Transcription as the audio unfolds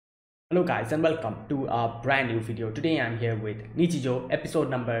Hello guys and welcome to a brand new video. Today I'm here with Nichijou episode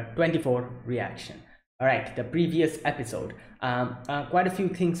number 24 reaction. Alright, the previous episode, quite a few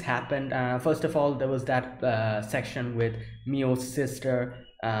things happened. First of all, there was that section with Mio's sister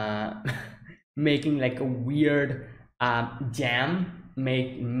making like a weird jam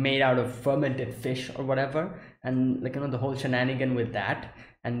made out of fermented fish or whatever, and like the whole shenanigan with that,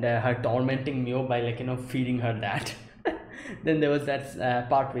 and her tormenting Mio by feeding her that. Then there was that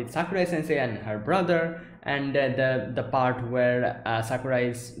part with Sakurai sensei and her brother, and the part where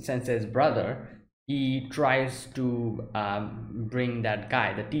Sakurai sensei's brother, he tries to bring that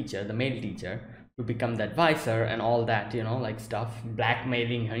guy, the teacher, the male teacher, to become the advisor and all that, like stuff,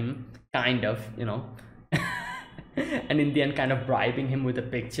 blackmailing him, kind of, and in the end kind of bribing him with a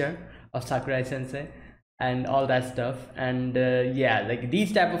picture of Sakurai sensei and all that stuff. And yeah, like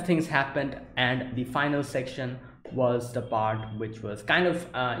these type of things happened, and the final section was the part which was kind of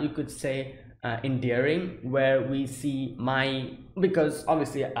you could say endearing, where we see Mai, because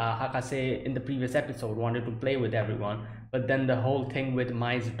obviously Hakase in the previous episode wanted to play with everyone, but then the whole thing with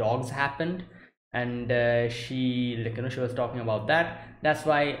Mai's dogs happened, and she was talking about that. That's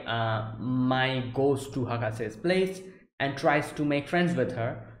why Mai goes to Hakase's place and tries to make friends with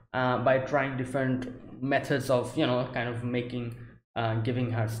her by trying different methods of kind of making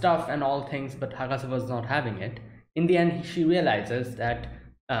giving her stuff and all things, but Hakase was not having it. In the end, she realizes that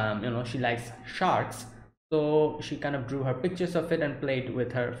she likes sharks, so she kind of drew her pictures of it and played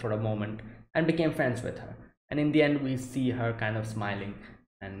with her for a moment and became friends with her. And in the end, we see her kind of smiling,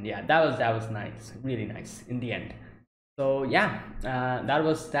 and yeah, that was nice, really nice in the end. So yeah, that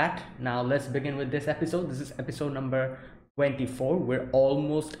was that. Now let's begin with this episode. This is episode number 24. We're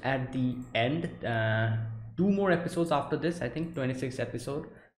almost at the end. Two more episodes after this, I think. 26th episode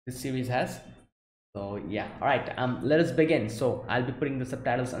this series has. So yeah, all right, let us begin. So I'll be putting the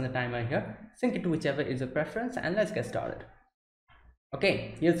subtitles on the timer here. Sync it to whichever is your preference, and let's get started.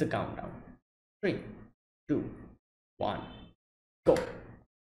 Okay, here's the countdown. 3, 2, 1, go.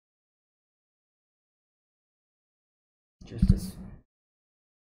 Just this.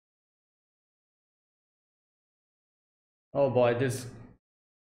 Oh boy, this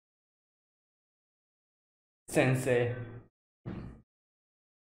sensei.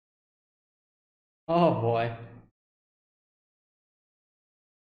 Oh boy.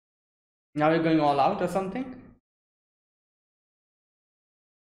 Now we're going all out or something?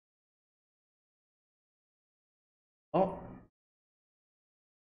 Oh,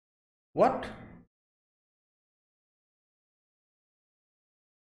 what?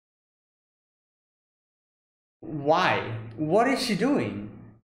 Why? What is she doing?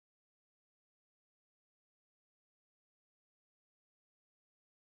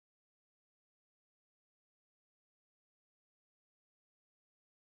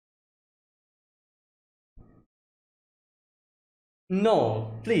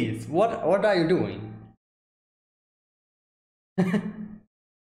 No, please. What are you doing?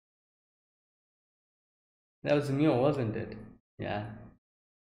 That was Mio, wasn't it? Yeah.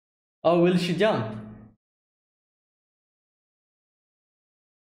 Oh, will she jump?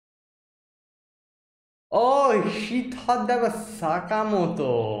 Oh, she thought that was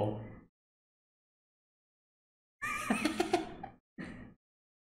Sakamoto.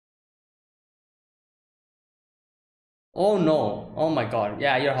 Oh no. Oh my god.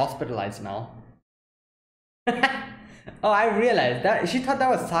 Yeah, you're hospitalized now. Oh, I realized that she thought that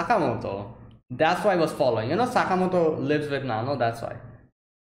was Sakamoto. That's why I was following. Sakamoto lives with Nano, that's why.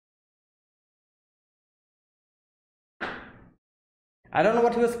 I don't know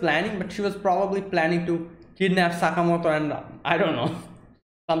what he was planning, but she was probably planning to kidnap Sakamoto, and I don't know.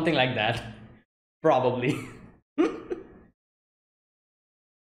 Something like that. Probably.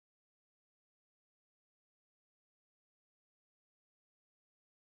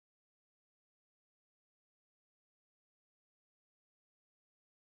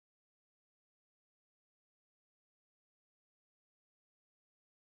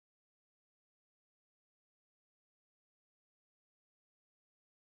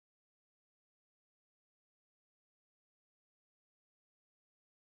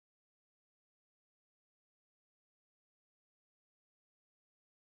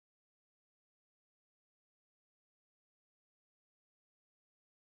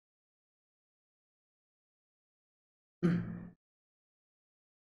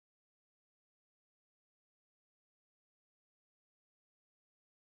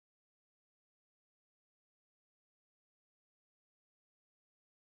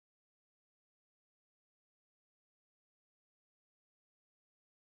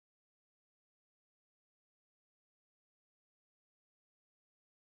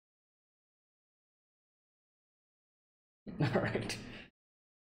 All right.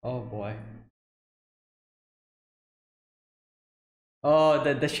 Oh boy. Oh,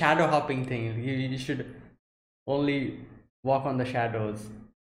 the shadow hopping thing. You should only walk on the shadows.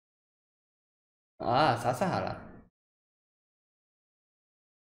 Ah, Sasahara.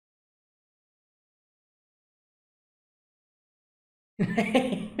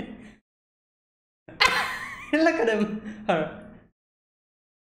 Look at him. Her.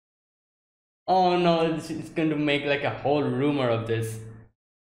 Oh no, it's going to make like a whole rumor of this.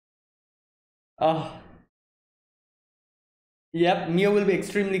 Oh, yep. Mio will be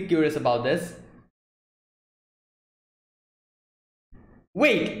extremely curious about this.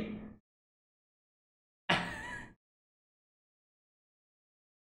 Wait.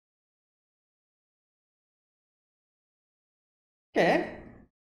 Okay.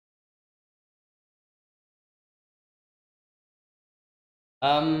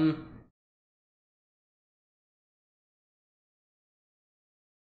 Um.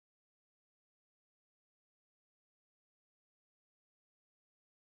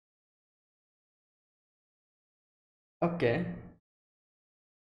 Okay.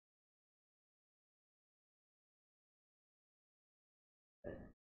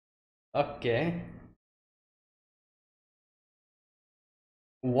 Okay.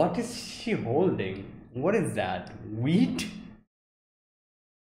 What is she holding? What is that? Wheat?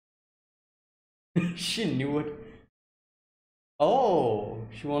 She knew it. Oh,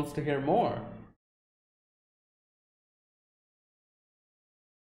 she wants to hear more.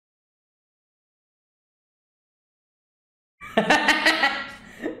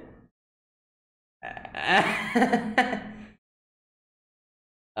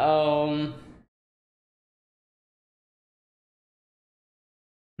 um.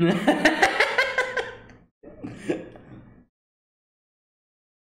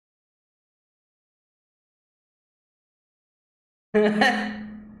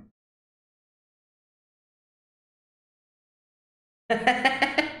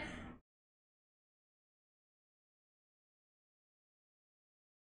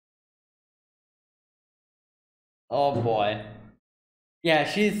 Oh boy. Yeah,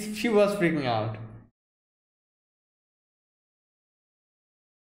 she was freaking out.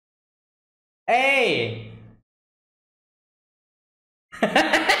 Hey!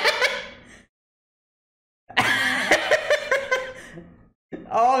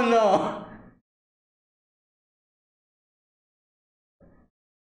 Oh no.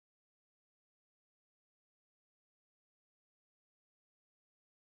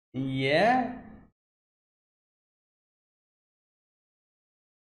 Yeah?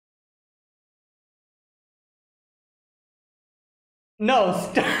 No,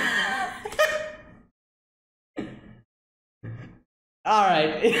 stop. All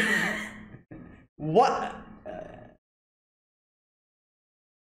right. What?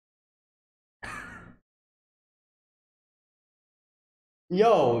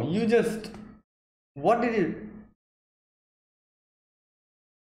 Yo, you just. What did you.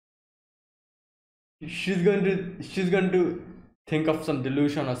 She's going to think of some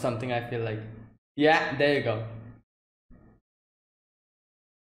delusion or something, I feel like. Yeah, there you go.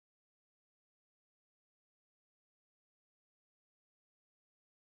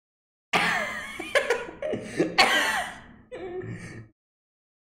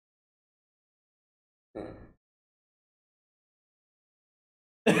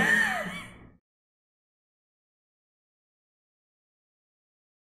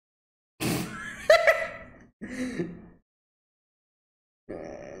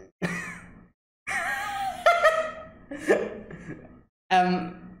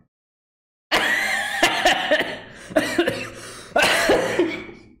 um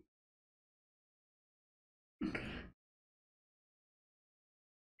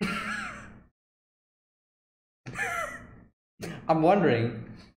I'm wondering,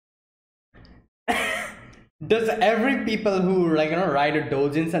 does every people who like write a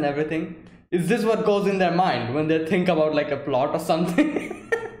doujins and everything, is this what goes in their mind when they think about like a plot or something?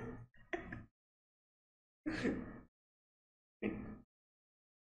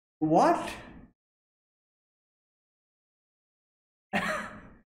 What?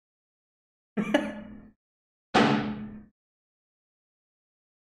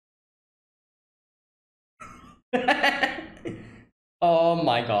 Oh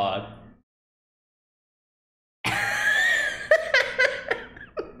my god.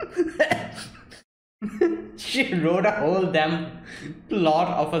 She wrote a whole damn plot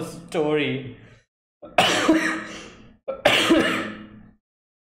of a story.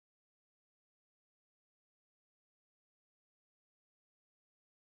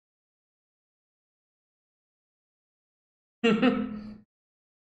 It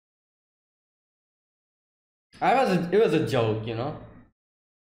was a joke, you know.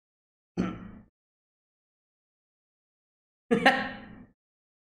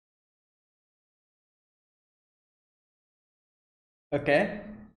 Okay.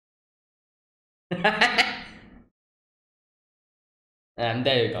 And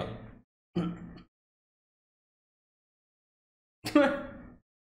there you go.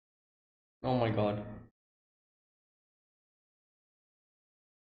 Oh my god.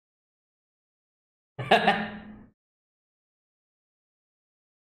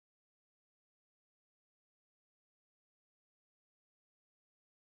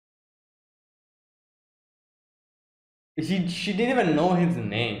 She didn't even know his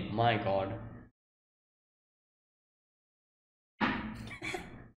name. My god.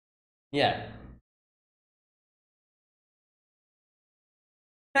 Yeah.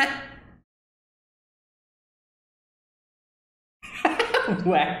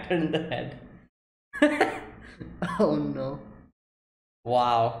 Whacked her in the head. Oh no.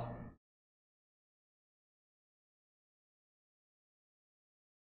 Wow.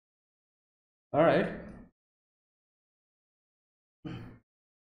 All right.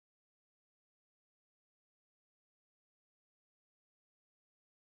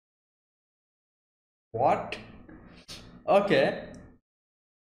 What? Okay.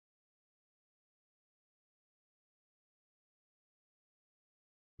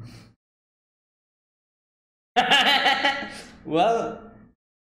 Well,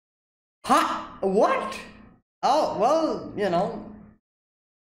 huh? What? Oh, well, you know,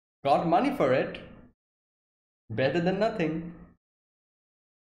 got money for it. Better than nothing.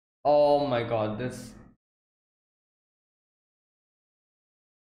 Oh my god, this.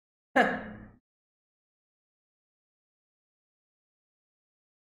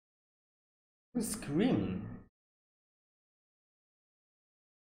 Who's screaming?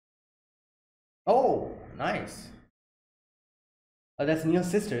 Oh, nice. Oh, that's Neil's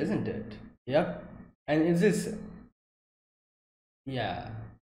sister, isn't it? Yep. And is this. Yeah.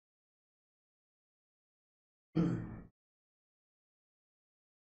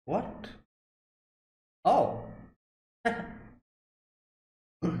 What? Oh.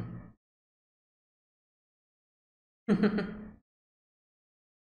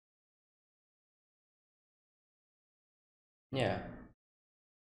 Yeah.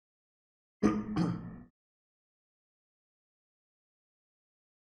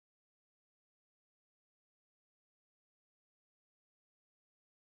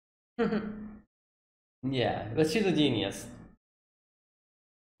 Yeah, but she's a genius.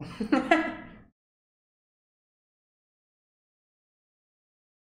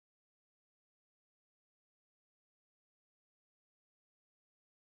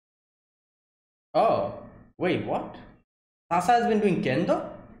 Oh, wait, what? Sasa has been doing kendo?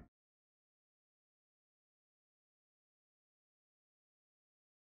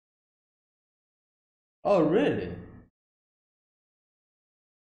 Oh, really?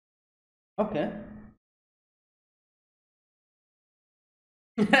 Okay.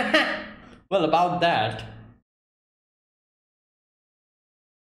 Well, about that.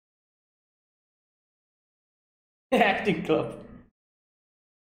 Acting club.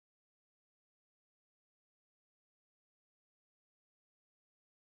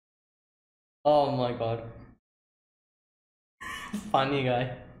 Oh my god. Funny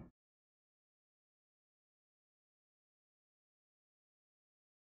guy.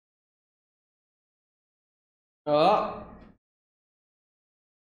 Oh.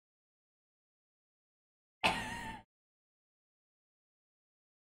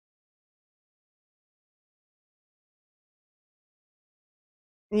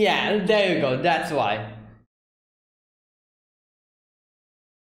 Yeah, there you go. That's why.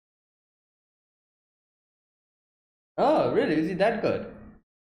 Oh, really? Is he that good?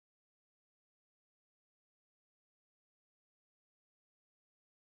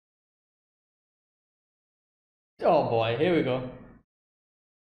 Oh boy, here we go.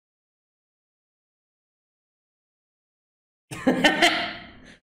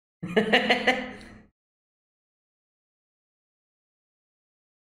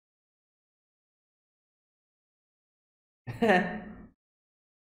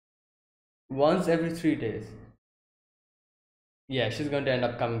 Once every 3 days. Yeah, she's going to end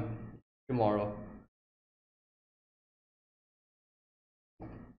up coming tomorrow.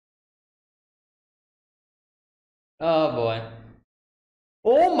 Oh boy.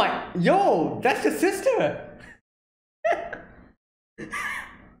 Oh my. Yo, that's your sister.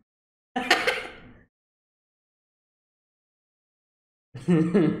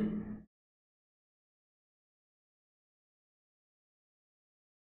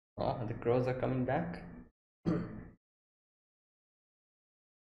 Oh, the crows are coming back.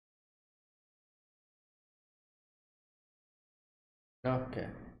 Okay.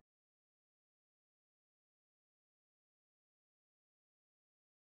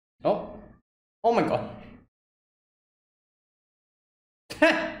 Oh, oh my God.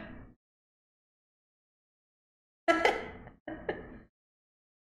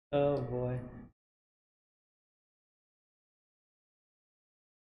 Oh boy.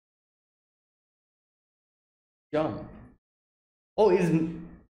 Jump. Oh, is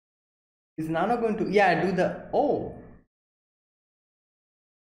Nana going to? Yeah, do the. Oh.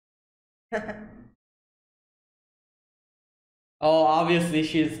 Oh, obviously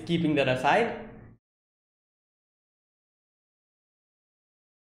she's keeping that aside.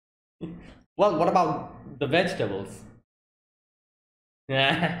 Well, what about the vegetables?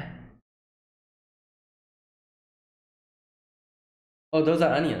 Yeah. Oh, those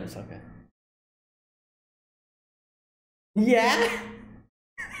are onions. Okay. Yeah.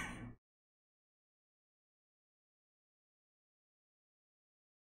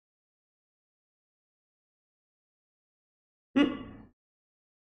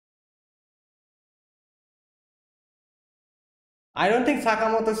 I don't think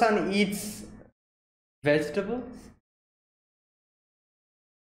Sakamoto-san eats vegetables.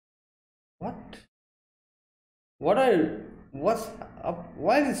 What? What are? What's up?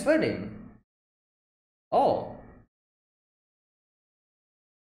 Why is he sweating? Oh.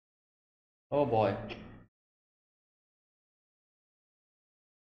 Oh boy.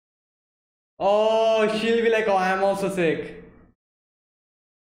 Oh, she'll be like, oh, I'm also sick.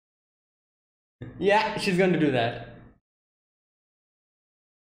 Yeah, she's going to do that.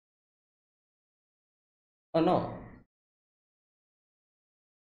 Oh no.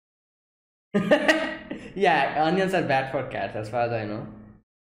 Yeah, onions are bad for cats, as far as I know.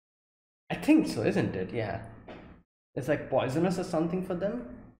 I think so, isn't it? Yeah. It's like poisonous or something for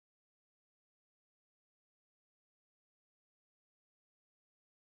them.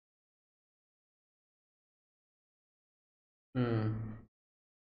 Hmm.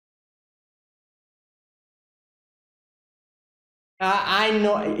 I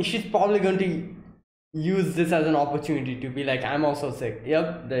know she's probably going to use this as an opportunity to be like, I'm also sick.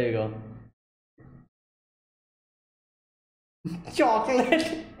 Yep, there you go.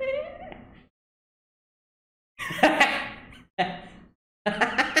 Chocolate.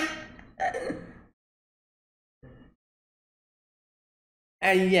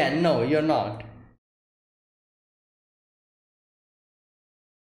 Yeah, no, you're not.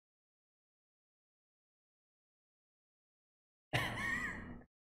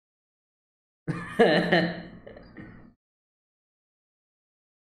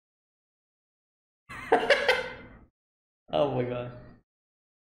 Oh my god.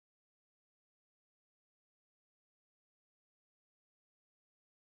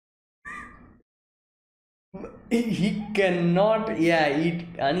 He cannot, yeah, eat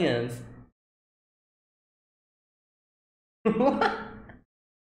onions.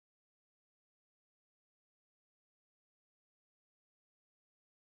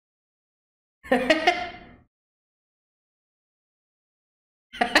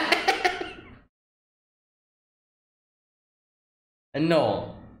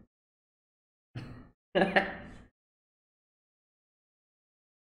 No.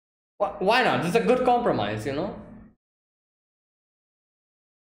 Why not? It's a good compromise, you know?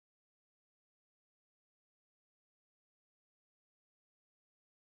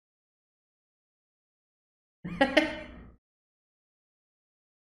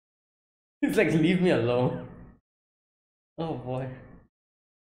 He's like, leave me alone. Oh boy.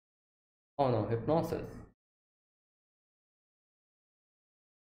 Oh no, hypnosis.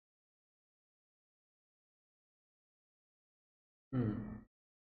 Hmm.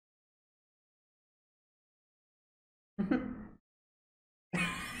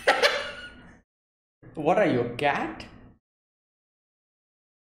 What are you, a cat?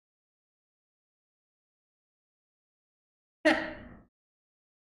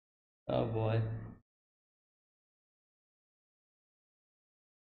 Oh boy.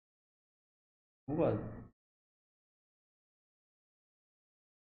 Who was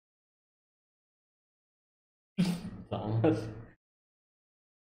Thomas?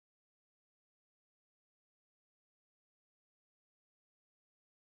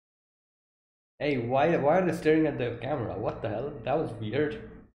 Hey, why are they staring at the camera? What the hell? That was weird.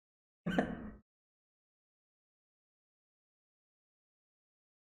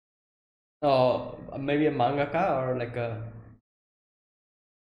 Oh, maybe a mangaka or like a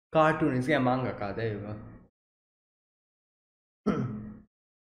cartoonist. Yeah, mangaka. There you go.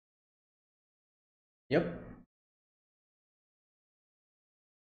 Yep.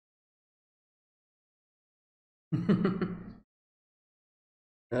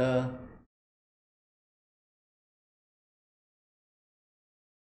 uh,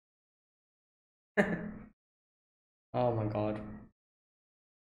 oh my god.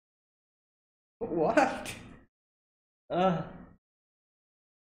 What? Uh,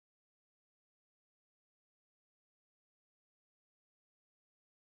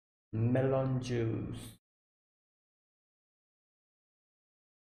 melon juice.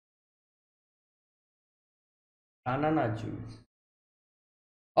 Banana juice.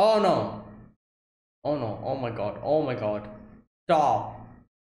 Oh no. Oh no. Oh my god. Oh my god. Stop.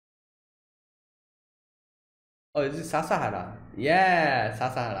 Oh, is it Sasahara? Yeah,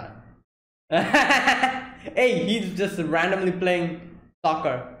 Sasahara. Hey, he's just randomly playing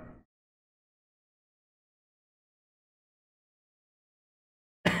soccer.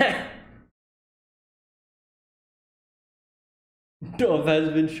 Dove has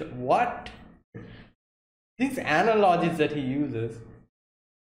been what? These analogies that he uses.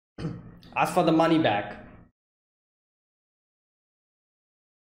 Ask for the money back.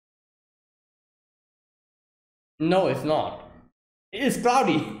 No, it's not. It's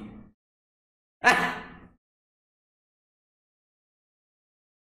cloudy.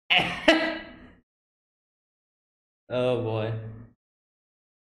 Oh boy.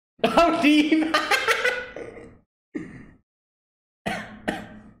 Oh deep.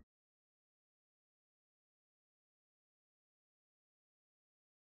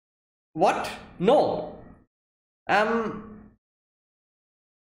 What? No. Um.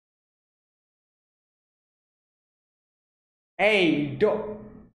 Hey, do.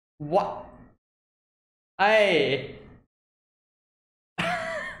 What? Hey.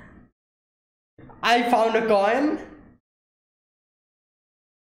 I found a coin.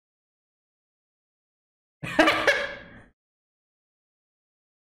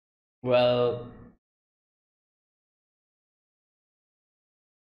 Well.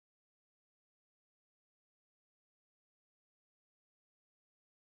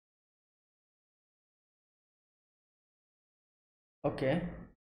 Okay.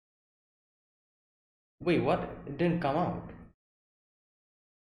 Wait, what? It didn't come out.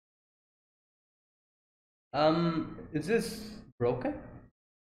 Is this broken?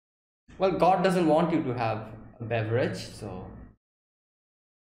 Well, God doesn't want you to have a beverage, so.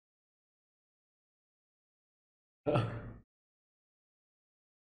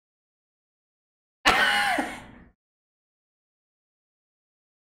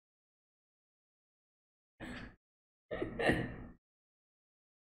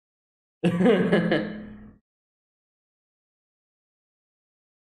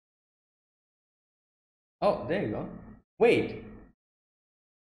 Oh, there you go. Wait.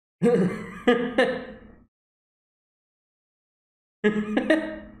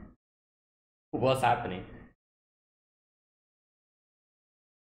 What's happening?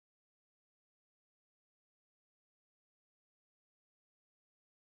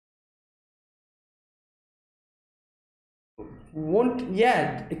 Won't,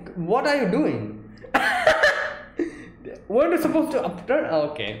 yeah, what are you doing? Weren't you supposed to upturn? Oh,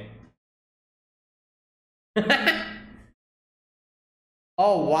 okay.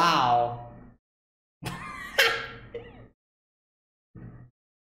 Oh, wow.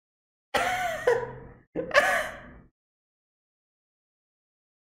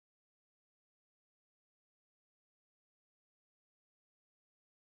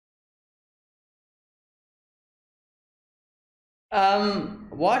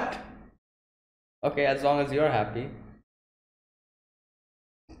 What? Okay, as long as you're happy.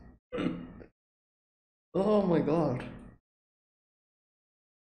 Oh my god.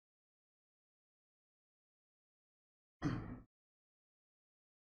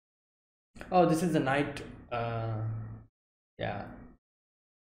 Oh, this is the night. Yeah.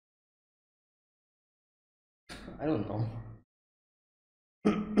 I don't know.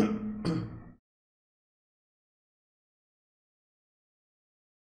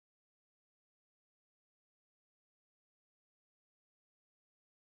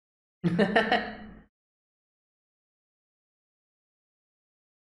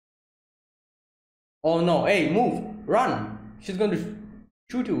 Oh no, hey, move, run. She's going to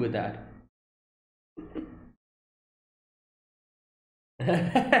shoot you with that.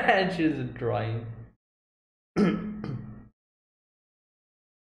 And she's drawing.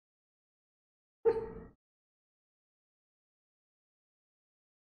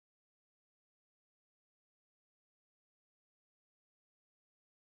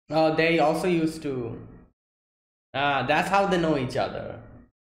 Oh, they also used to. That's how they know each other.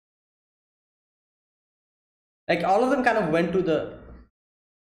 Like all of them kind of went to the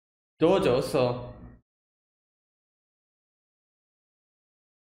dojo, so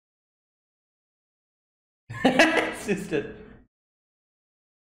sister.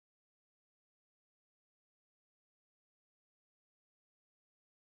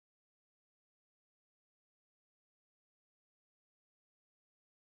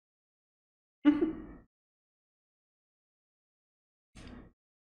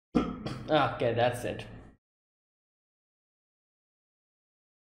 Okay, that's it.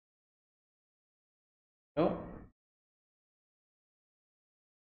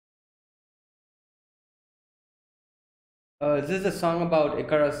 Oh, is this a song about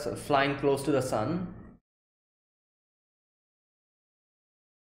Icarus flying close to the sun?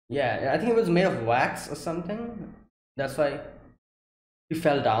 Yeah, I think it was made of wax or something. That's why he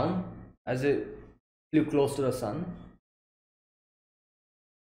fell down as it flew close to the sun.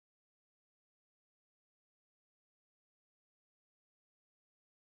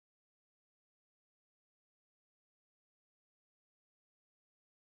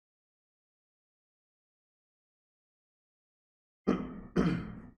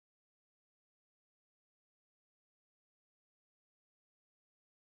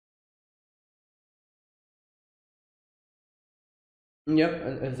 Yep,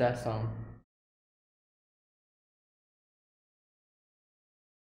 it's that song.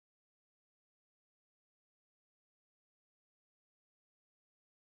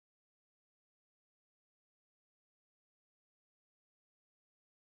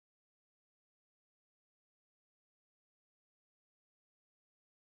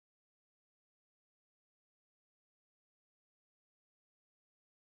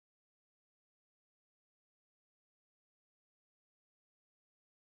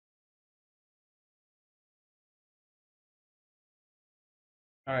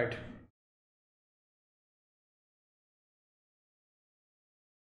 All right.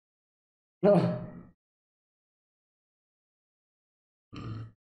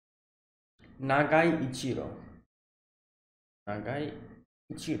 Nagai Ichiro. Nagai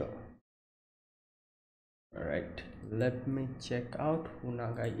Ichiro. All right. Let me check out who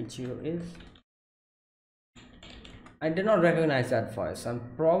Nagai Ichiro is. I did not recognize that voice. I'm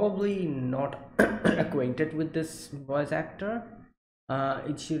probably not acquainted with this voice actor.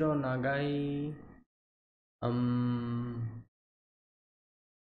 Ichiro Nagai. Um.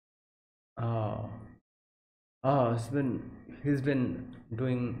 Oh. Oh, he's been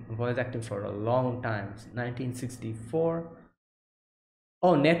doing voice acting for a long time. 1964.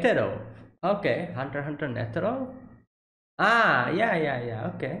 Oh, Netero. Okay, Hunter x Hunter Netero. Ah, yeah, yeah, yeah.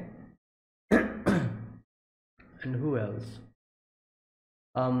 Okay. And who else?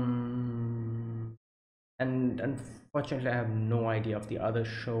 And unfortunately, I have no idea of the other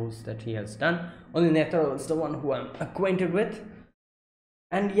shows that he has done. Only Netero is the one who I'm acquainted with.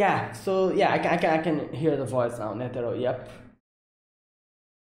 And yeah, so yeah, I can hear the voice now. Netero. Yep.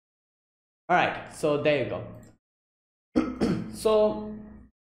 All right. So there you go. So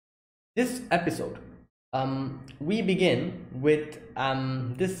this episode, we begin with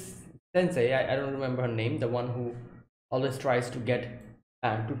this sensei. I don't remember her name, the one who always tries to get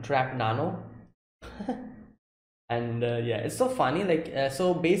to track Nano. And yeah, it's so funny. Like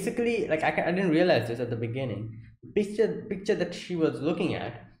so basically, like I didn't realize this at the beginning. Picture that she was looking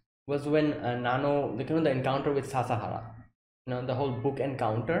at was when Nano, like, the encounter with Sasahara, the whole book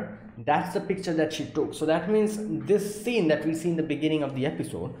encounter. That's the picture that she took. So that means this scene that we see in the beginning of the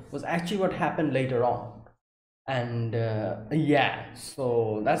episode was actually what happened later on. And yeah,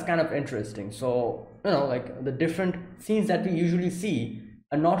 so that's kind of interesting. So like the different scenes that we usually see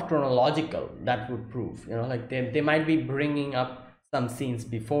are not chronological. That would prove, like they might be bringing up some scenes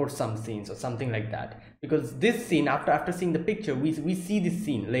before some scenes or something like that, because this scene, after seeing the picture, we see this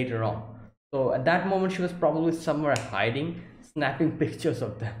scene later on. So at that moment she was probably somewhere hiding, snapping pictures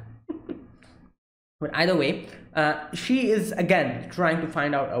of them. But either way, she is again trying to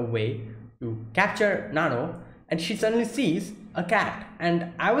find out a way to capture Nano, and she suddenly sees a cat.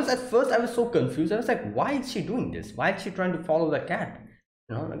 And I was so confused. I was like, why is she doing this? Why is she trying to follow the cat?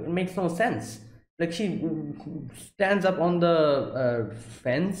 It makes no sense. Like she stands up on the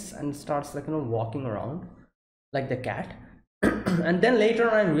fence and starts walking around like the cat. And then later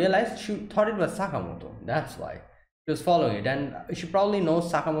on I realized she thought it was Sakamoto. That's why she was following it, and she probably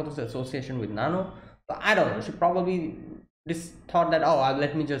knows Sakamoto's association with Nano. But I don't know, she probably just thought that, oh,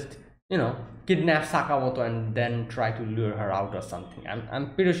 let me just kidnap Sakamoto and then try to lure her out or something.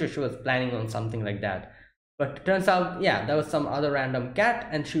 I'm pretty sure she was planning on something like that. But it turns out, yeah, there was some other random cat,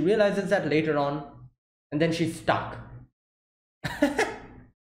 and she realizes that later on, and then she's stuck.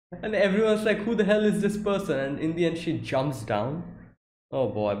 And everyone's like, who the hell is this person? And in the end she jumps down. Oh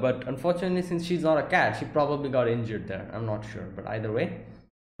boy, but unfortunately, since she's not a cat, she probably got injured there. I'm not sure, but either way,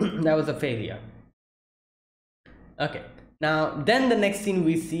 that was a failure. Okay, now then the next scene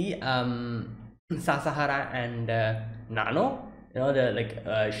we see Sasahara and Nano. You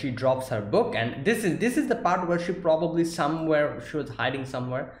know, she drops her book, and this is the part where she probably she was hiding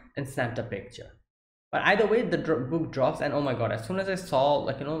somewhere and snapped a picture. But either way, the book drops, and oh my god, as soon as I saw,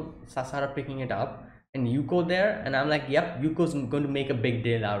 like, you know, Sasahara picking it up and Yuko there, and I'm like, yep, Yuko's going to make a big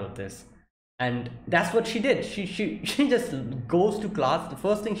deal out of this. And that's what she did. She just goes to class. The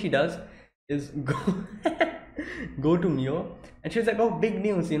first thing she does is go go to Mio, and she's like, oh, big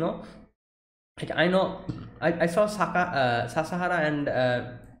news, you know. Like, I know, I saw Sasahara and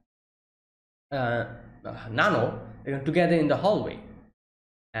Nano, you know, together in the hallway,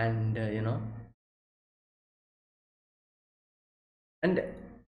 and you know, and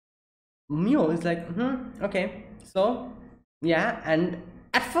Mio is like, okay, so yeah. And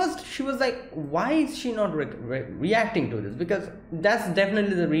at first she was like, why is she not reacting to this? Because that's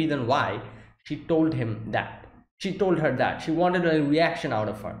definitely the reason why she told him that. She told her that she wanted a reaction out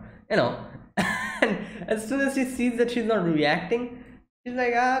of her, you know. And as soon as she sees that she's not reacting, she's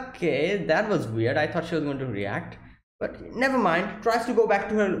like, okay, that was weird. I thought she was going to react, but never mind. Tries to go back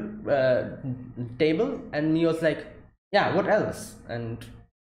to her table, and Mio's like, yeah, what else? And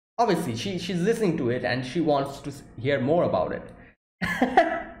obviously she's listening to it and she wants to hear more about it.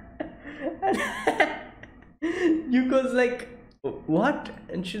 Yuko's like, what?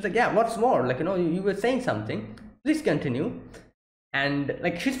 And she's like, yeah, what's more? Like, you know, you were saying something, please continue. And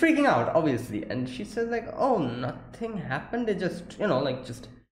like, she's freaking out, obviously, and she says like, oh, nothing happened. They just, you know, like, just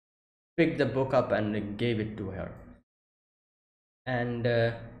picked the book up and like, gave it to her. And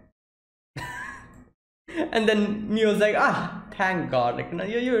and then Mio's like, thank god, like, you know,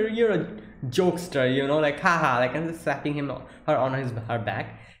 you're a jokester, you know, like, haha, like, and just slapping her on her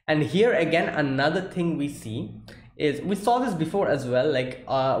back. And here again, another thing we see is, we saw this before as well, like,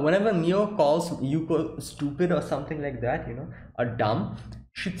 whenever Mio calls Yuko stupid or something like that, you know, or dumb,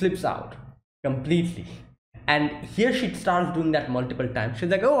 she flips out completely. And here she starts doing that multiple times. She's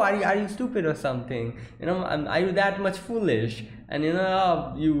like, oh, are you stupid or something, you know, are you that much foolish? And you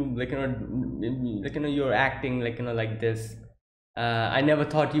know, you, like, you know, like, you know, you're acting like, you know, like this, I never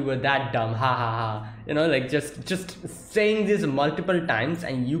thought you were that dumb, ha ha ha, you know, like, just saying this multiple times,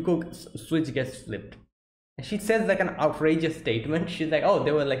 and Yuko's switch gets flipped. And she says like an outrageous statement. She's like, oh,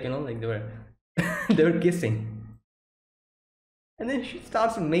 they were, like, you know, like, they were they were kissing. And then she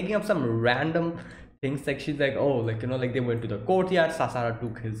starts making up some random things, like, she's like, oh, like, you know, like, they went to the courtyard, Sasahara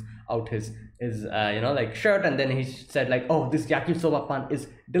took his you know, like, shirt, and then he said like, oh, this yakisoba pan is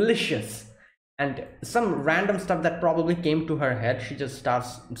delicious, and some random stuff that probably came to her head. She just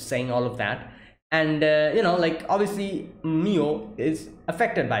starts saying all of that. And you know, like, obviously Mio is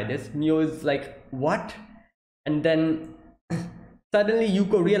affected by this. Mio is like, what? And then suddenly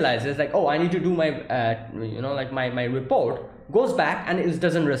Yuko realizes like, oh, I need to do my you know, like, my report, goes back, and it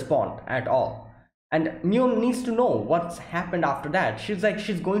doesn't respond at all. And Mio needs to know what's happened after that. She's like,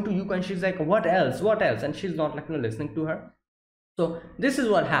 she's going to Yuko, and she's like, what else, and she's not, like, you know, listening to her. So this is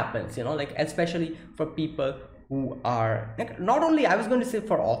what happens, you know, like, especially for people who are, like, not only, I was going to say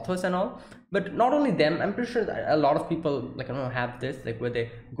for authors and all, but not only them, I'm pretty sure that a lot of people, like, you know, have this, like, where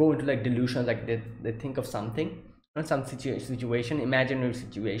they go into like delusions, like they think of something, you know, some situation, imaginary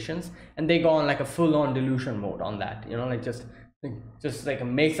situations, and they go on like a full-on delusion mode on that, you know, like, just like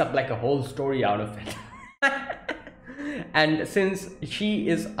makes up like a whole story out of it. And since she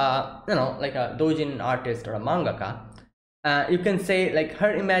is you know, like a doujin artist or a mangaka, you can say like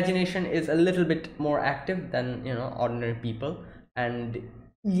her imagination is a little bit more active than, you know, ordinary people. And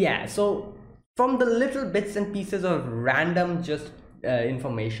yeah, so from the little bits and pieces of random just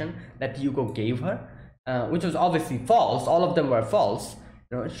information that Yuko gave her, which was obviously false, all of them were false,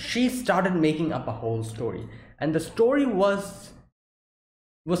 you know, she started making up a whole story. And the story was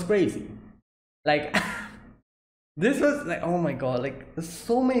crazy, like, this was like, oh my god, like, there's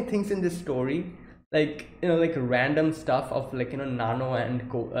so many things in this story, like, you know, like, random stuff of, like, you know, Nano and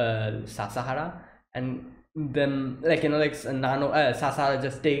Sasahara, and then, like, you know, like, Sasahara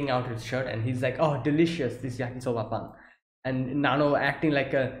just taking out his shirt, and he's like, oh, delicious, this yakisoba pan, and Nano acting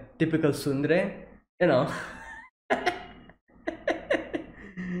like a typical tsundere, you know.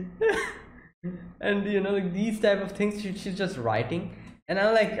 And you know, like, these type of things she's just writing, and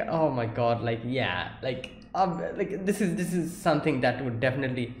I'm like, oh my god, like, yeah, like, this is something that would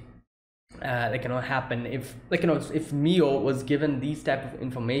definitely like, you know, happen if, like, you know, if Mio was given these type of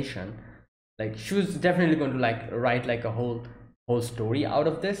information. Like, she was definitely going to like write like a whole whole story out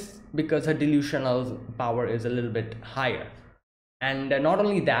of this, because her delusional power is a little bit higher. And not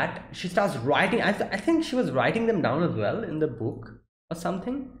only that, she starts writing. I think she was writing them down as well in the book or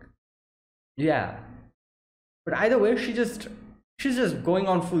something. Yeah, but either way, she's just going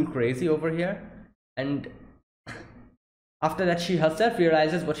on full crazy over here. And after that, she herself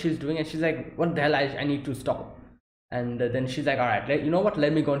realizes what she's doing, and she's like, what the hell, I need to stop. And then she's like, all right, you know what,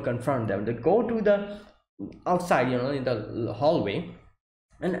 let me go and confront them. They go to the outside, you know, in the hallway,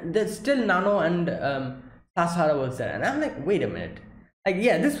 and there's still Nano and Sasahara was there. And I'm like, wait a minute, like,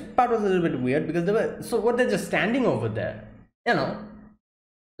 yeah, this part was a little bit weird, because they were, so what, they're just standing over there, you know,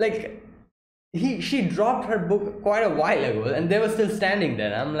 like, she dropped her book quite a while ago and they were still standing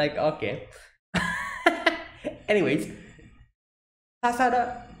there. I'm like, okay. Anyways,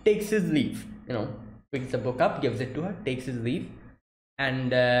 Sasahara takes his leave, you know, picks the book up, gives it to her, takes his leave. And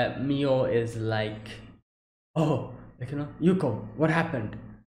Mio is like, oh, like, you know, Yuko, what happened?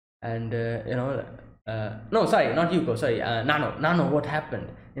 And you know, no, sorry, not Yuko, sorry, Nano, what happened?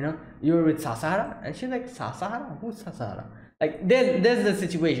 You know, you were with Sasahara? And she's like, Sasahara? Who's Sasahara? Like, there's the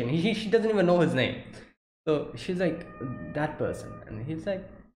situation. She doesn't even know his name. So she's like, that person. And he's like,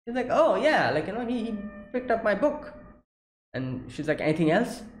 oh yeah, like, you know, he picked up my book. And she's like, anything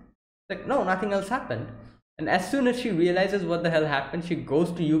else? Like, no, nothing else happened. And as soon as she realizes what the hell happened, she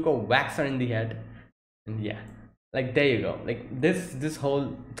goes to Yuko, whacks her in the head. And yeah, like, there you go. Like, this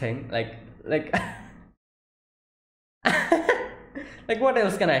whole thing, like like, what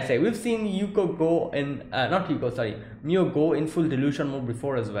else can I say? We've seen Yuko go in, not Yuko, sorry, Mio go in full delusion mode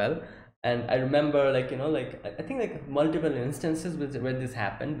before as well. And I remember, like, you know, like, I think like multiple instances where this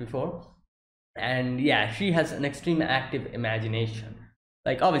happened before. And yeah, she has an extreme active imagination.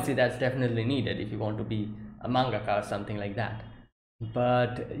 Like, obviously that's definitely needed if you want to be a mangaka or something like that.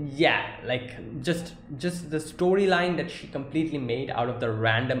 But yeah, like, just the storyline that she completely made out of the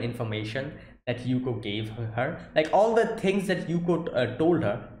random information that Yuko gave her, like, all the things that Yuko told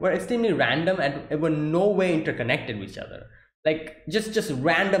her were extremely random and were no way interconnected with each other. Like, just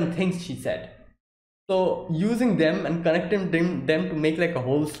random things she said. So using them and connecting them to make like a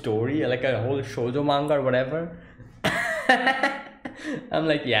whole story, like a whole shoujo manga or whatever. I'm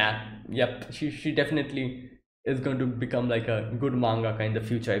like, yeah, yep, she definitely is going to become like a good mangaka in the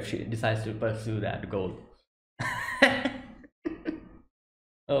future if she decides to pursue that goal.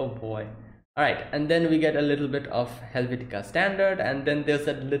 Oh boy. All right, and then we get a little bit of Helvetica Standard, and then there's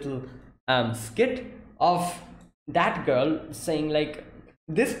that little skit of that girl saying, like,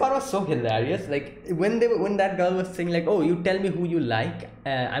 this part was so hilarious. Like, when that girl was saying, like, oh, you tell me who you like,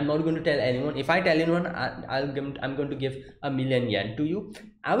 I'm not going to tell anyone. If I tell anyone, I'm going to give 1,000,000 yen to you.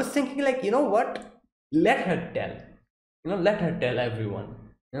 I was thinking, like, you know what, let her tell, you know, let her tell everyone.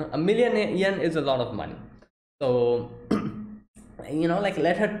 You know, 1,000,000 yen is a lot of money, so you know, like,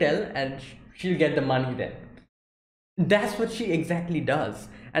 let her tell and she'll get the money then. That's what she exactly does.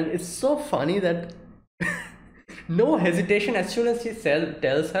 And it's so funny that no hesitation, as soon as she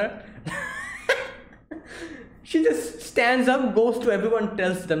tells her, she just stands up, goes to everyone,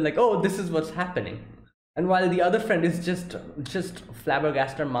 tells them, like, oh, this is what's happening. And while the other friend is just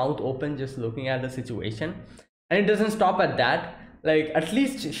flabbergasted, mouth open, just looking at the situation. And it doesn't stop at that. Like, at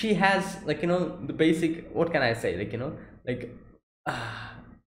least she has, like, you know, the basic, what can I say, like, you know, like,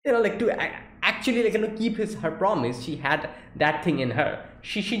 you know, like, to actually, like, you know, keep her promise. She had that thing in her.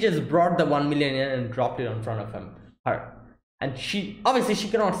 She just brought the 1,000,000 yen and dropped it in front of her. And she obviously, she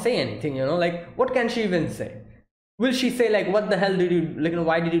cannot say anything, you know, like, what can she even say? Will she say, like, what the hell did you, like, you know,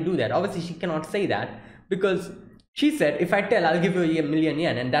 why did you do that? Obviously she cannot say that, because she said, if I tell, I'll give you 1,000,000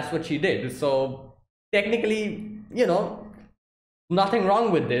 yen, and that's what she did. So technically, you know, nothing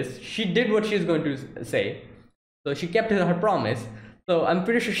wrong with this. She did what she's going to say, so she kept her promise. So I'm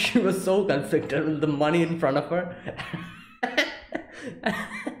pretty sure she was so conflicted with the money in front of her.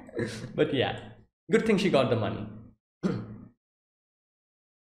 But yeah, good thing she got the money.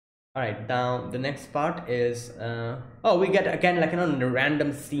 All right, now the next part is oh, we get again, like, you know, the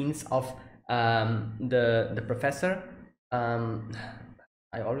random scenes of the professor.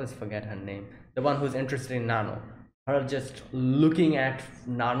 I always forget her name, the one who's interested in Nano. Her just looking at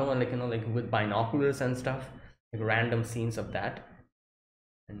Nano and, like, you know, like, with binoculars and stuff, like, random scenes of that.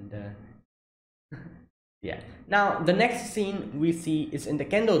 And yeah, now the next scene we see is in the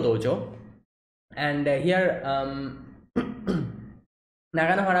Kendo dojo, and here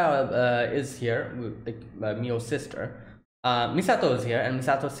Naganohara is here, like, Mio's sister. Misato is here, and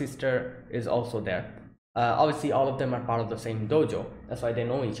Misato's sister is also there. Obviously all of them are part of the same dojo, that's why they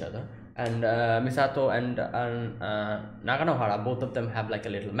know each other. And Misato and Naganohara, both of them have like a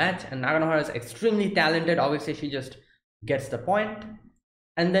little match, and Naganohara is extremely talented. Obviously she just gets the point,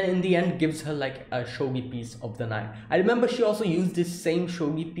 and then in the end gives her like a shogi piece of the night. I remember she also used this same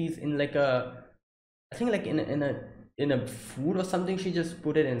shogi piece in like a, I think like in a food or something. She just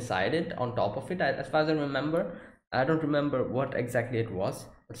put it inside it, on top of it, as far as I remember. I don't remember what exactly it was,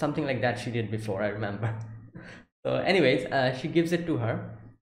 but something like that she did before, I remember. So anyways, she gives it to her,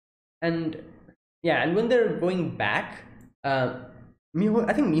 and yeah, and when they're going back, Miho,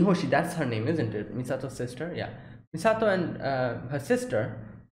 I think Mihoshi, that's her name, isn't it? Misato's sister, yeah. Misato and her sister,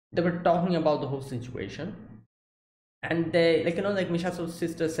 they were talking about the whole situation, and they, like, you know, like Misato's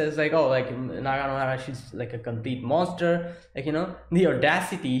sister says like, oh, like Naganohara, she's like a complete monster, like, you know, the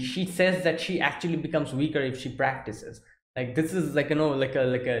audacity. She says that she actually becomes weaker if she practices. Like, this is like, you know, like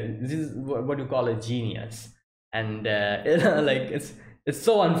a this is what you call a genius, and you know, like it's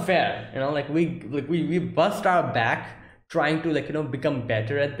so unfair, you know, like we bust our back trying to, like, you know, become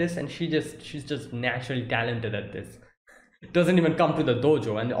better at this, and she's just naturally talented at this. It doesn't even come to the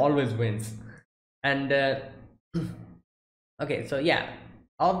dojo and always wins. And okay, so yeah,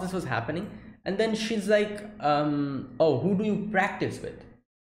 all of this was happening, and then she's like, oh, who do you practice with?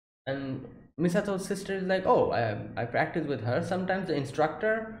 And Misato's sister is like, oh, I practice with her sometimes, the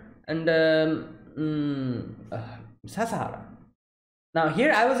instructor, and Sasahara. Now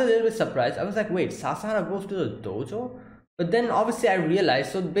here I was a little bit surprised. I was like, wait, Sasahara goes to the dojo? But then obviously I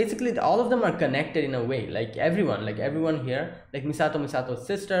realized, so basically all of them are connected in a way. Like everyone here, like Misato's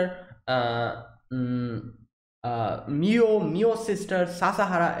sister, Mio's sister,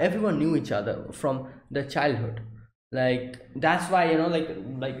 Sasahara, everyone knew each other from the childhood. Like that's why, you know,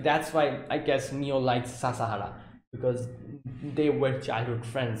 like that's why I guess Mio likes Sasahara, because they were childhood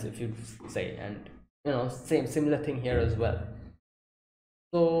friends, if you say. And you know, similar thing here as well.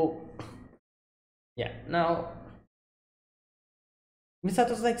 So yeah, now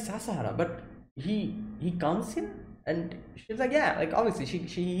Misato's like, Sasahara, but he comes in, and she's like, yeah, like obviously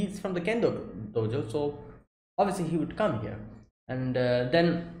he's from the Kendo dojo, so obviously he would come here. And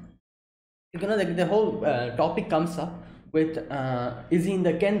then, you know, like the whole topic comes up with is he in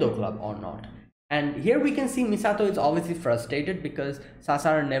the Kendo club or not? And here we can see Misato is obviously frustrated because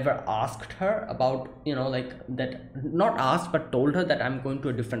Sasahara never asked her about, you know, like that, not asked but told her that I'm going to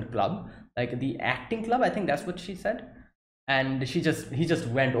a different club, like the acting club, I think that's what she said. And he just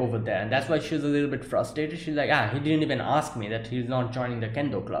went over there, and that's why she was a little bit frustrated. She's like, he didn't even ask me that he's not joining the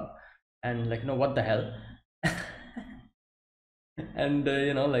Kendo club, and like, no, what the hell. And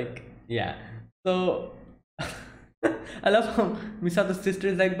you know, like, yeah, so I love how Misato's sister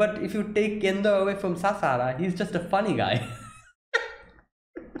is like, but if you take Kendo away from Sasahara, he's just a funny guy.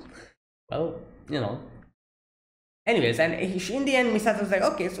 Well, you know, anyways, and in the end Misato was like,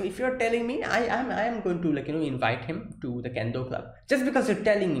 okay, so if you're telling me, I am going to, like, you know, invite him to the Kendo club, just because you're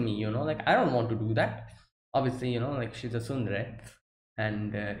telling me, you know, like I don't want to do that, obviously, you know, like she's a tsundere.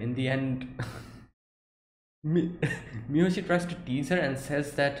 And in the end Miyoshi tries to tease her and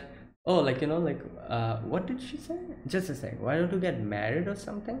says that, oh, like, you know, like what did she say? Just a sec, why don't you get married or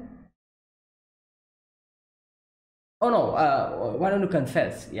something? Oh no, why don't you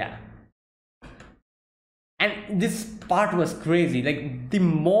confess? Yeah. And this part was crazy. Like the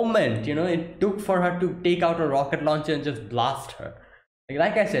moment, you know, it took for her to take out a rocket launcher and just blast her.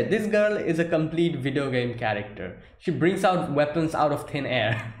 Like I said, this girl is a complete video game character. She brings out weapons out of thin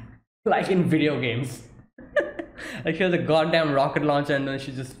air. Like in video games. Like she has a goddamn rocket launcher and then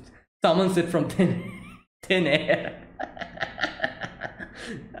she just summons it from thin air.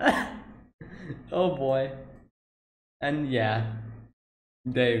 Oh boy. And yeah,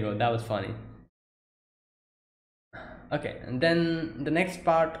 there you go, that was funny. Okay, and then the next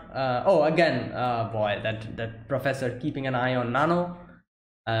part, oh, again, boy, that professor keeping an eye on Nano,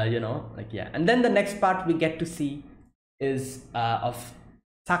 you know, like, yeah. And then the next part we get to see is of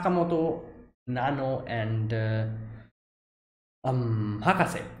Sakamoto, Nano, and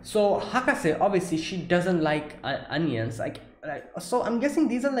Hakase. So Hakase, obviously she doesn't like onions, like so I'm guessing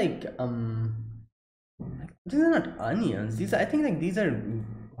these are like these are not onions, these are, I think, like these are,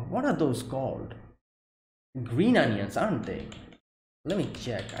 what are those called? Green onions, aren't they? Let me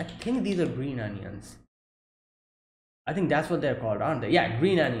check. I think these are green onions. I think that's what they're called, aren't they? Yeah,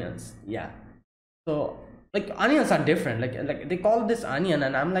 green onions. Yeah. So like onions are different. Like they call this onion,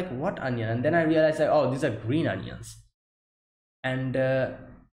 and I'm like, what onion? And then I realized, like, oh, these are green onions. And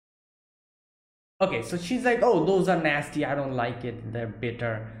okay, so she's like, oh, those are nasty. I don't like it. They're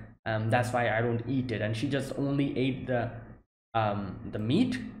bitter. That's why I don't eat it. And she just only ate the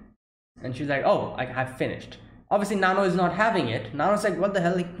meat. And she's like, oh, I've finished. Obviously Nano is not having it. Nano's like, what the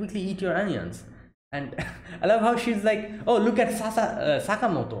hell, like, quickly eat your onions. And I love how she's like, oh, look at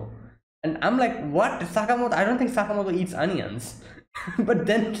Sakamoto. And I'm like, what? Sakamoto? I don't think Sakamoto eats onions. But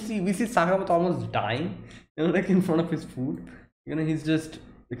then we see Sakamoto almost dying, like in front of his food. He's just,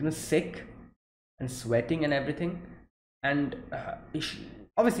 sick and sweating and everything. And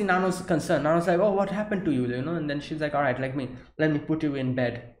obviously Nano's concerned. Nano's like, oh, what happened to you? And then she's like, all right, let me put you in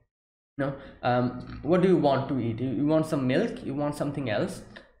bed. What do you want to eat? You want some milk? You want something else?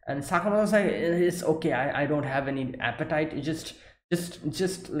 And Sakamoto's like, it's okay. I don't have any appetite. You just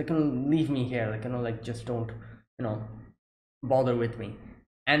like, leave me here. Like, just don't, bother with me.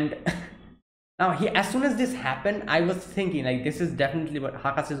 And now as soon as this happened, I was thinking like, this is definitely what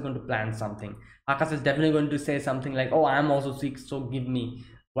Hakase is going to plan something. Hakase is definitely going to say something like, oh, I'm also sick, so give me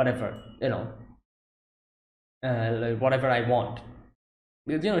whatever, like whatever I want.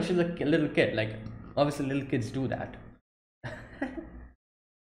 Because, she's a little kid. Like, obviously little kids do that.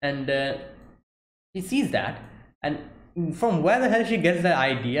 And he sees that, and from where the hell she gets that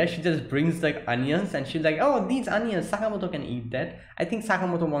idea, she just brings like onions, and she's like, oh, these onions, Sakamoto can eat that. I think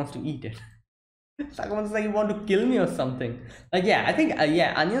Sakamoto wants to eat it. Sakamoto's like, you want to kill me or something? Like, yeah, I think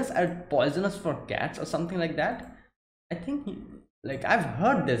yeah, onions are poisonous for cats or something like that. I think like I've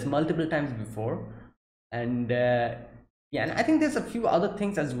heard this multiple times before. And yeah, and I think there's a few other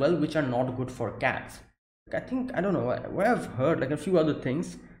things as well which are not good for cats. Like, I don't know where I've heard like a few other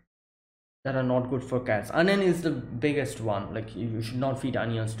things that are not good for cats. Onion is the biggest one. Like, you should not feed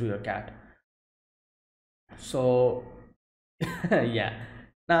onions to your cat. So yeah.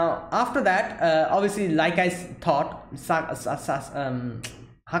 Now after that, obviously, like I thought, Hakase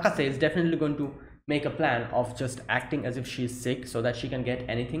is definitely going to make a plan of just acting as if she's sick so that she can get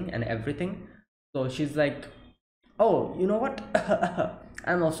anything and everything. So she's like, oh, you know what?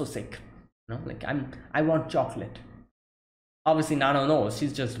 I'm also sick. Like, I want chocolate. Obviously Nano knows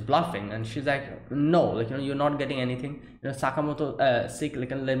she's just bluffing, and she's like, no, like, you're not getting anything. Sakamoto sick,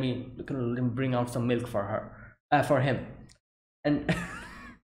 like, let me bring out some milk for her, for him. And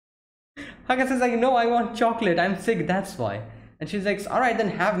Hakase is like, no, I want chocolate, I'm sick, that's why. And she's like, all right, then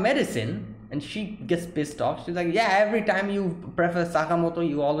have medicine. And she gets pissed off. She's like, yeah, every time you prefer Sakamoto,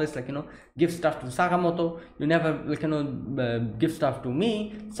 you always, like, give stuff to Sakamoto. You never, like, give stuff to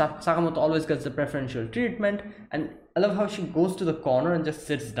me. Sakamoto always gets the preferential treatment. And I love how she goes to the corner and just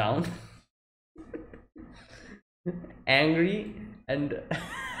sits down. Angry. And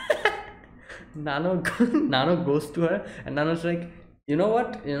Nano goes to her, and Nano's like, you know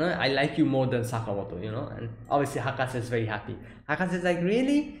what, I like you more than Sakamoto, and obviously Hakase is very happy. Hakase is like,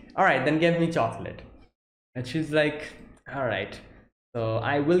 really? All right, then give me chocolate. And she's like, all right, so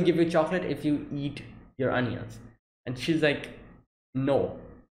I will give you chocolate if you eat your onions. And she's like, no,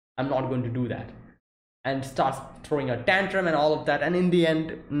 I'm not going to do that. And starts throwing a tantrum and all of that. And in the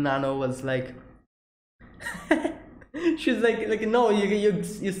end, Nano was like, she's like, no, you're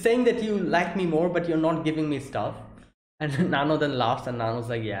saying that you like me more, but you're not giving me stuff. And Nano then laughs, and Nano's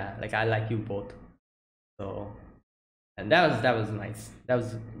like, yeah, like, I like you both. So, and that was nice. That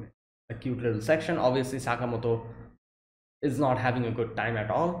was a cute little section. Obviously Sakamoto is not having a good time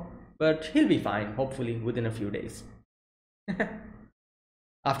at all, but he'll be fine, hopefully within a few days.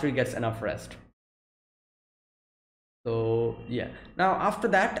 After he gets enough rest. So yeah, now after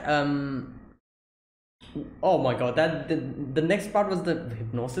that, oh my god, that the next part was the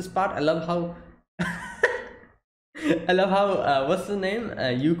hypnosis part. I love how what's the name,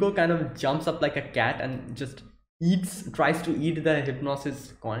 Yuko kind of jumps up like a cat and just tries to eat the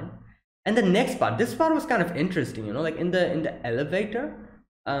hypnosis coin. And the next part, this part was kind of interesting, like in the elevator,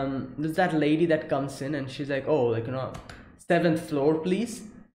 there's that lady that comes in, and she's like, oh, like, 7th floor please.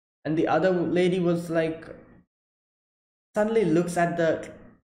 And the other lady was like, suddenly looks at the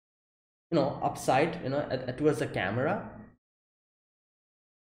upside, towards the camera.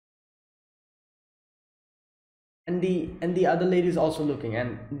 And the other lady is also looking.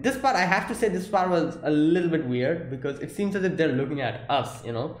 And this part, I have to say, this part was a little bit weird, because it seems as if they're looking at us,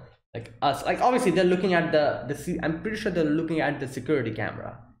 like us. Like, obviously they're looking at I'm pretty sure they're looking at the security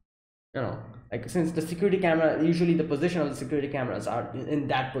camera, like, since the security camera, usually the position of the security cameras are in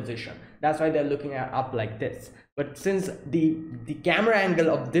that position, that's why they're looking up like this. But since the camera angle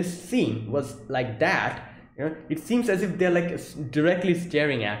of this scene was like that, it seems as if they're like directly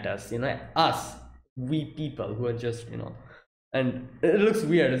staring at us, us, we people who are just, and it looks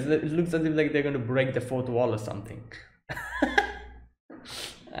weird. It looks as if like they're going to break the fourth wall or something.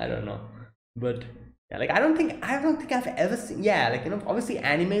 I don't know, but yeah, like, I don't think I've ever seen, yeah, like, obviously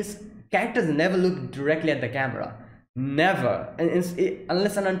animes, characters never look directly at the camera, never, and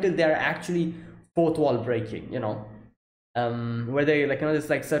unless and until they're actually fourth wall breaking, where they, like, there's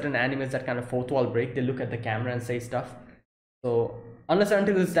like certain animes that kind of fourth wall break, they look at the camera and say stuff. So unless and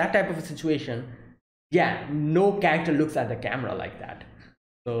until it's that type of a situation, yeah, no character looks at the camera like that.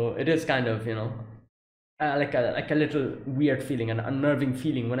 So it is kind of, you know, like a little weird feeling, an unnerving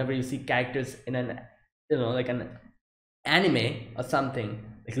feeling whenever you see characters in an, you know, like an anime or something,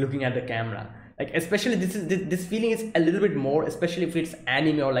 like looking at the camera. Like especially this feeling is a little bit more, especially if it's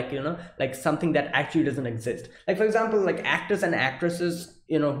anime or like, you know, like something that actually doesn't exist. Like for example, like actors and actresses,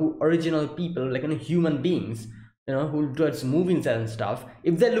 you know, who original people, like, you know, human beings, you know, who does movies and stuff,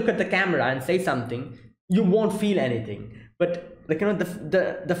 if they look at the camera and say something, you won't feel anything. But like, you know,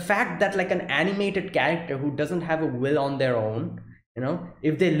 the fact that like an animated character who doesn't have a will on their own, you know,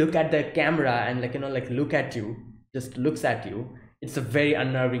 if they look at the camera and like, you know, like look at you, just looks at you, it's a very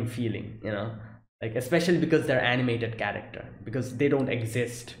unnerving feeling, you know, like especially because they're animated character, because they don't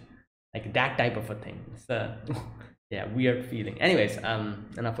exist, like that type of a thing. So yeah, weird feeling. Anyways,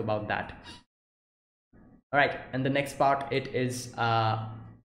 enough about that. All right, and the next part, it is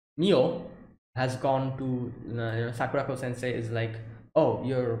Mio has gone to, you know, Sakurako sensei is like, oh,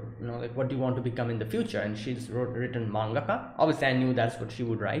 you're, you know, like what do you want to become in the future? And she's written mangaka. Obviously I knew that's what she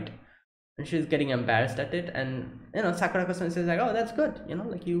would write, and she's getting embarrassed at it. And you know, Sakurako sensei is like, oh, that's good, you know,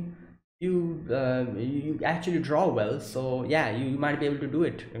 like you actually draw well, so yeah, you might be able to do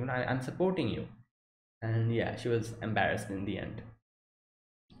it, you know, I'm supporting you. And yeah, she was embarrassed in the end.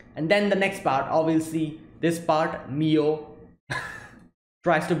 And then the next part, obviously this part, Mio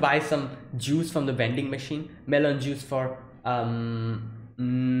tries to buy some juice from the vending machine, melon juice for Yuko,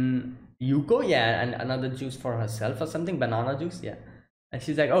 yeah, and another juice for herself or something, banana juice, yeah. And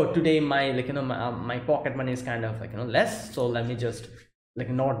she's like, oh, today my, like, you know, my pocket money is kind of like, you know, less, so let me just like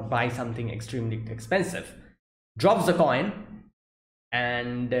not buy something extremely expensive. Drops the coin,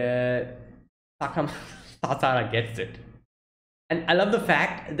 and Sasara gets it. And I love the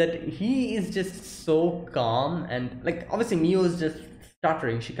fact that he is just so calm, and like obviously Mio is just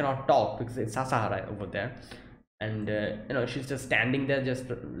stuttering, she cannot talk because it's Sasahara over there, and you know, she's just standing there, just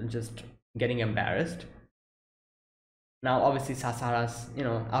getting embarrassed. Now obviously Sasahara's, you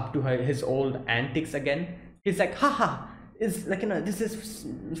know, up to his old antics again. He's like, haha, is like, you know, is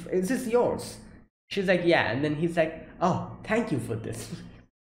this yours? She's like, yeah. And then he's like, oh, thank you for this.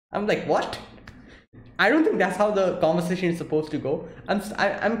 I'm like, what? I don't think that's how the conversation is supposed to go.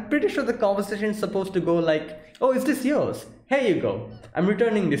 I'm pretty sure the conversation is supposed to go like, oh, is this yours? Here you go, I'm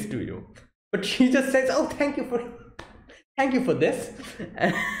returning this to you. But she just says, oh, thank you for this.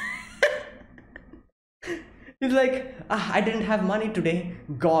 And he's like, I didn't have money today,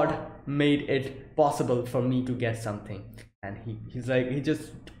 God made it possible for me to get something. And he's like, he just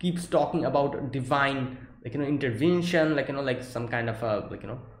keeps talking about divine, like, you know, intervention, like, you know, like some kind of a, like, you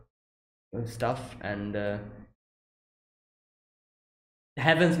know, stuff, and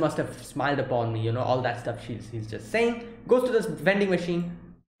heavens must have smiled upon me, you know, all that stuff he's just saying. Goes to this vending machine,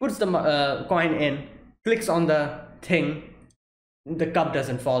 puts the coin in, clicks on the thing, the cup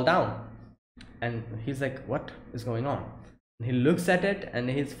doesn't fall down, and he's like, what is going on? And he looks at it,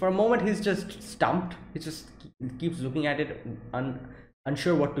 and for a moment he's just stumped. He just keeps looking at it,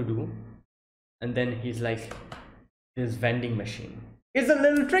 unsure what to do. And then he's like, this vending machine is a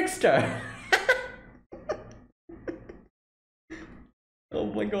little trickster. Oh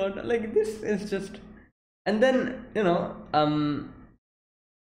my god, like this is just. And then, you know,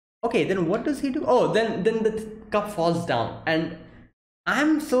 okay, then what does he do? Oh, then the cup falls down, and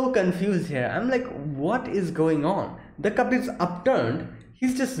I'm so confused here. I'm like, what is going on? The cup is upturned,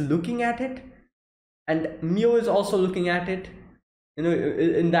 he's just looking at it, and Mio is also looking at it, you know,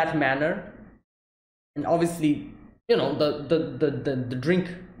 in that manner. And obviously, you know, the drink,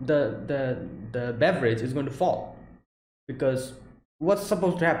 the beverage is going to fall, because what's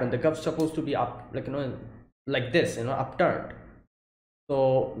supposed to happen? The cup's supposed to be up, like, you know, like this, you know, upturned.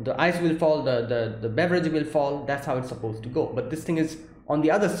 So the ice will fall, the beverage will fall. That's how it's supposed to go. But this thing is on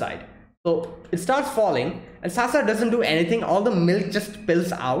the other side, so it starts falling, and Sasa doesn't do anything. All the milk just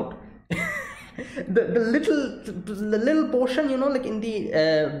spills out. the little portion, you know, like in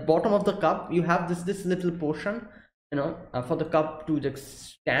the bottom of the cup, you have this little portion, you know, for the cup to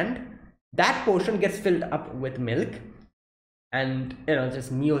just stand. That portion gets filled up with milk, and you know,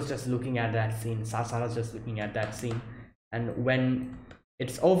 just Mio's just looking at that scene, Sasara's just looking at that scene. And when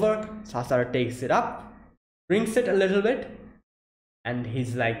it's over, Sasara takes it up, drinks it a little bit, and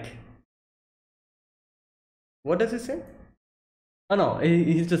he's like, what does he say? Oh no,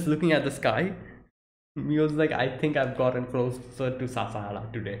 he's just looking at the sky. Mio's like, I think I've gotten closer to Sasahara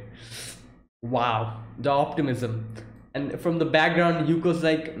today. Wow, the optimism. And from the background, Yuko's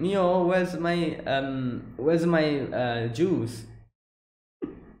like, Mio, where's my juice?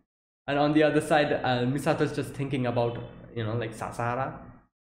 And on the other side, Misato's just thinking about, like Sasara,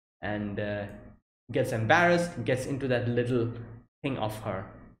 and gets embarrassed, gets into that little thing of her,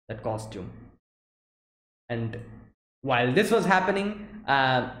 that costume. And while this was happening,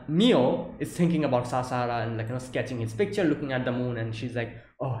 Mio is thinking about Sasara and, like, sketching his picture, looking at the moon, and she's like,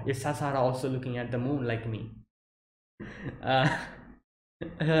 oh, is Sasara also looking at the moon like me? uh,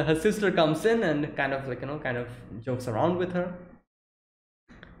 her sister comes in and kind of, like, kind of jokes around with her.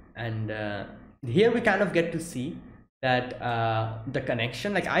 And here we kind of get to see that the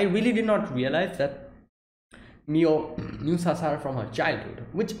connection, like, I really did not realize that Mio knew Sasara from her childhood,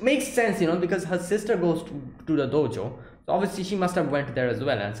 which makes sense, because her sister goes to the dojo, so obviously she must have went there as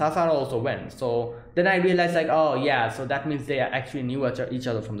well, and Sasara also went. So then I realized, like, oh yeah, so that means they actually knew each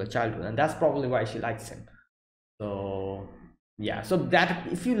other from the childhood, and that's probably why she likes him. So yeah, so that,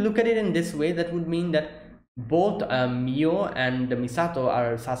 if you look at it in this way, that would mean that both Mio and Misato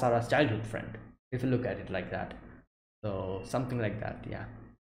are Sasara's childhood friend, if you look at it like that. So something like that, yeah.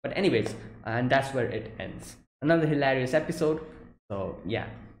 But anyways, and that's where it ends. Another hilarious episode. So yeah,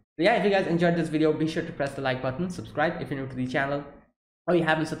 if you guys enjoyed this video, be sure to press the like button, subscribe if you're new to the channel, or you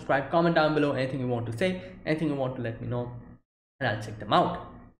haven't subscribed. Comment down below anything you want to say, anything you want to let me know, and I'll check them out.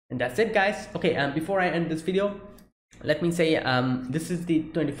 And that's it, guys. Okay, before I end this video, let me say, this is the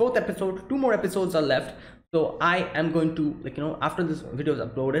 24th episode. 2 more episodes are left, so I am going to, like, after this video is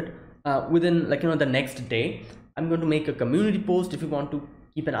uploaded, within, like, the next day, I'm going to make a community post. If you want to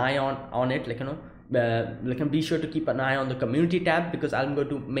keep an eye on it, be sure to keep an eye on the community tab, because I'm going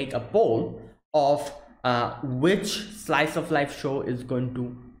to make a poll of which slice of life show is going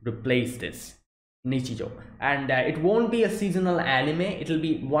to replace this Nichijou. And it won't be a seasonal anime, it'll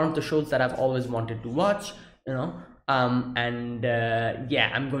be one of the shows that I've always wanted to watch, yeah, I'm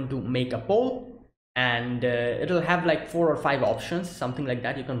going to make a poll, and it'll have like 4 or 5 options, something like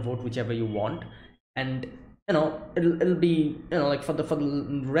that. You can vote whichever you want, and it'll be, like, for the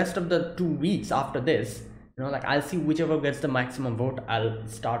rest of the 2 weeks after this, like, I'll see whichever gets the maximum vote. I'll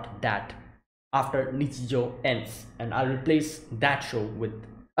start that after Nichijou ends, and I'll replace that show with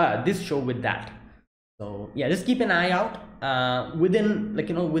this show with that. So yeah, just keep an eye out. Within, like,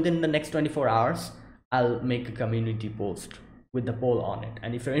 within the next 24 hours, I'll make a community post with the poll on it,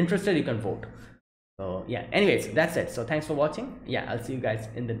 and if you're interested, you can vote. So yeah, anyways, that's it. So thanks for watching. Yeah, I'll see you guys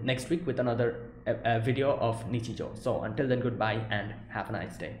in the next week with another video of Nichijou. So until then, goodbye and have a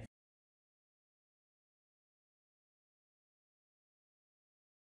nice day.